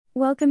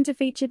Welcome to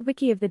Featured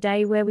Wiki of the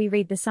Day, where we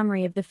read the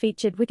summary of the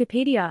featured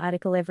Wikipedia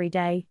article every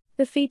day.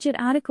 The featured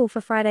article for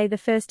Friday, the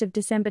 1st of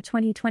December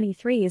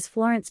 2023 is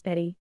Florence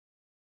Petty.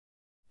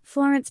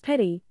 Florence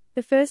Petty,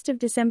 the 1st of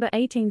December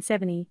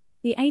 1870,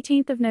 the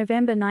 18th of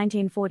November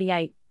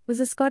 1948, was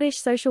a Scottish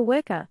social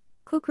worker,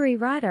 cookery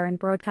writer and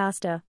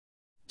broadcaster.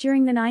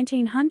 During the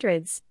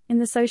 1900s, in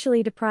the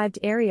socially deprived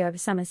area of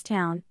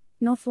Somerstown,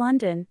 North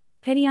London,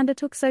 Petty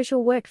undertook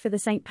social work for the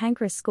St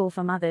Pancras School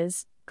for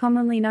Mothers,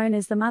 commonly known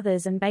as the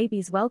Mothers and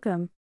Babies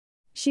Welcome.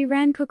 She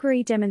ran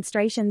cookery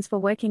demonstrations for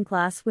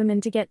working-class women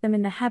to get them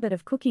in the habit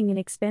of cooking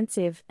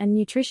inexpensive and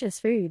nutritious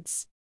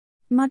foods.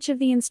 Much of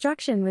the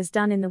instruction was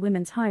done in the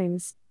women's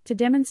homes, to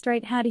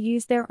demonstrate how to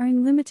use their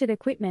own limited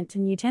equipment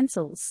and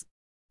utensils.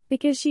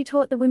 Because she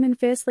taught the women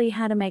firstly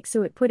how to make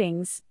suet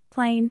puddings,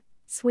 plain,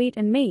 sweet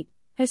and meat,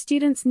 her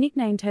students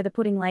nicknamed her the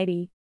Pudding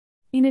Lady.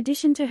 In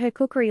addition to her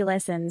cookery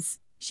lessons,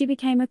 she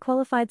became a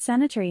qualified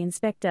sanitary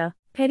inspector.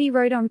 Petty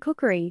wrote on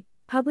cookery,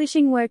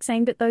 publishing works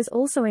aimed at those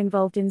also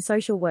involved in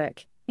social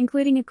work,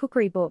 including a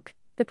cookery book,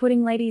 The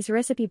Pudding Lady's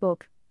Recipe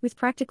Book, with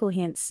practical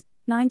hints,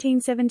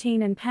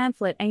 1917, and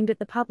pamphlet aimed at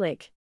the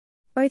public.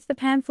 Both the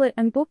pamphlet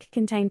and book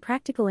contain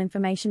practical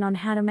information on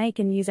how to make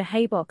and use a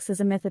hay box as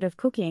a method of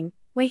cooking,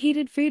 where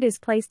heated food is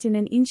placed in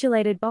an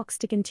insulated box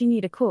to continue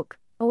to cook,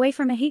 away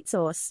from a heat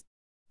source.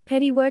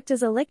 Petty worked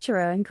as a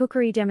lecturer and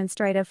cookery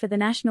demonstrator for the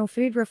National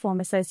Food Reform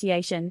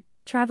Association,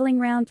 traveling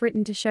round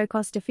Britain to show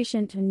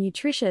cost-efficient and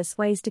nutritious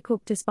ways to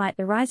cook despite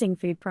the rising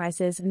food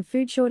prices and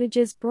food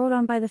shortages brought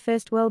on by the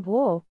First World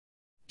War.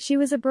 She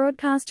was a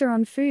broadcaster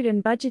on food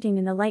and budgeting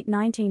in the late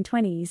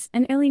 1920s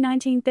and early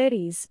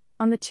 1930s,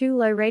 on the Too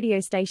Low radio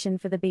station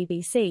for the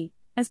BBC,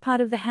 as part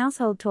of the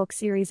Household Talk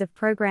series of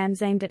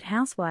programs aimed at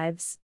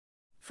housewives.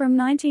 From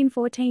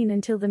 1914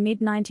 until the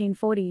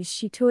mid-1940s,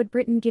 she toured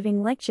Britain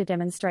giving lecture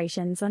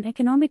demonstrations on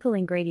economical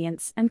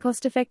ingredients and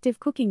cost-effective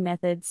cooking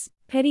methods.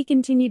 Petty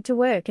continued to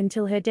work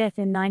until her death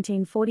in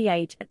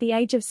 1948 at the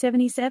age of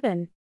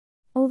 77.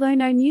 Although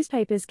no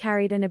newspapers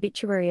carried an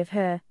obituary of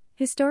her,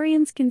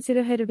 historians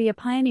consider her to be a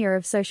pioneer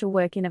of social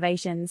work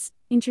innovations,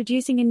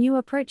 introducing a new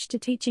approach to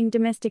teaching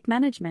domestic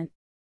management.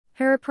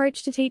 Her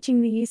approach to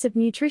teaching the use of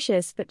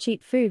nutritious but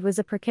cheap food was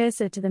a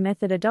precursor to the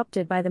method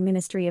adopted by the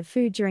Ministry of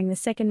Food during the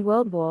Second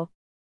World War.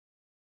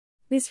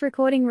 This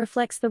recording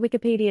reflects the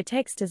Wikipedia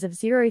text as of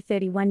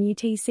 0:31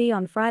 UTC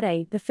on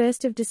Friday, the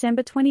 1st of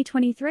December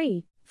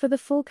 2023. For the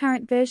full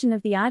current version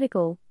of the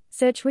article,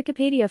 search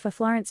Wikipedia for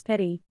Florence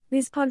Petty.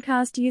 This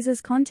podcast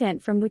uses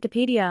content from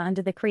Wikipedia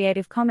under the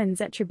Creative Commons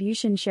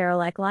Attribution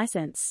Share-alike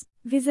license.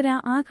 Visit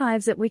our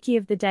archives at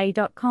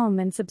wikioftheday.com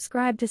and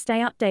subscribe to stay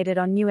updated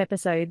on new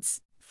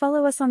episodes.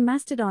 Follow us on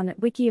Mastodon at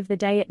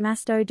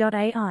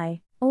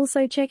wikioftheday@masto.ai.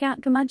 Also check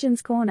out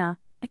Curmudgeon's Corner,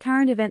 a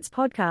current events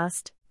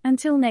podcast.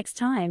 Until next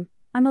time,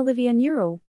 I'm Olivia Newell.